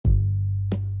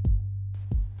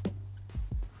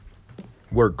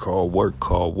Work call, work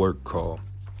call, work call.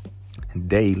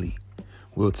 Daily,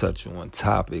 we'll touch on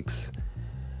topics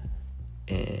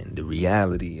and the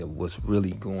reality of what's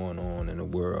really going on in the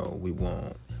world. We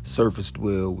won't surface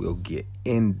dwell. We'll get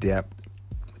in depth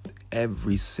with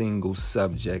every single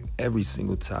subject, every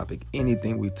single topic,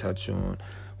 anything we touch on.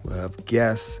 We'll have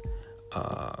guests.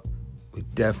 We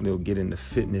definitely will get into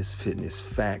fitness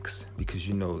facts, because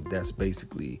that's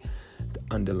basically the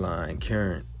underlying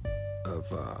current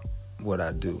of what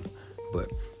I do.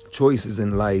 But choices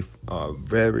in life are a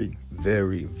very,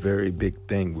 very, very big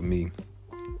thing with me.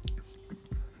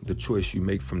 The choices you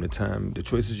make from the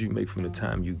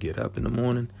time you get up in the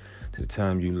morning to the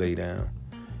time you lay down,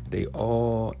 they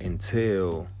all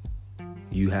entail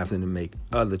you having to make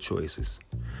other choices.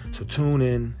 So tune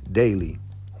in daily.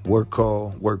 Work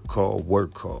call, work call,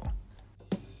 work call.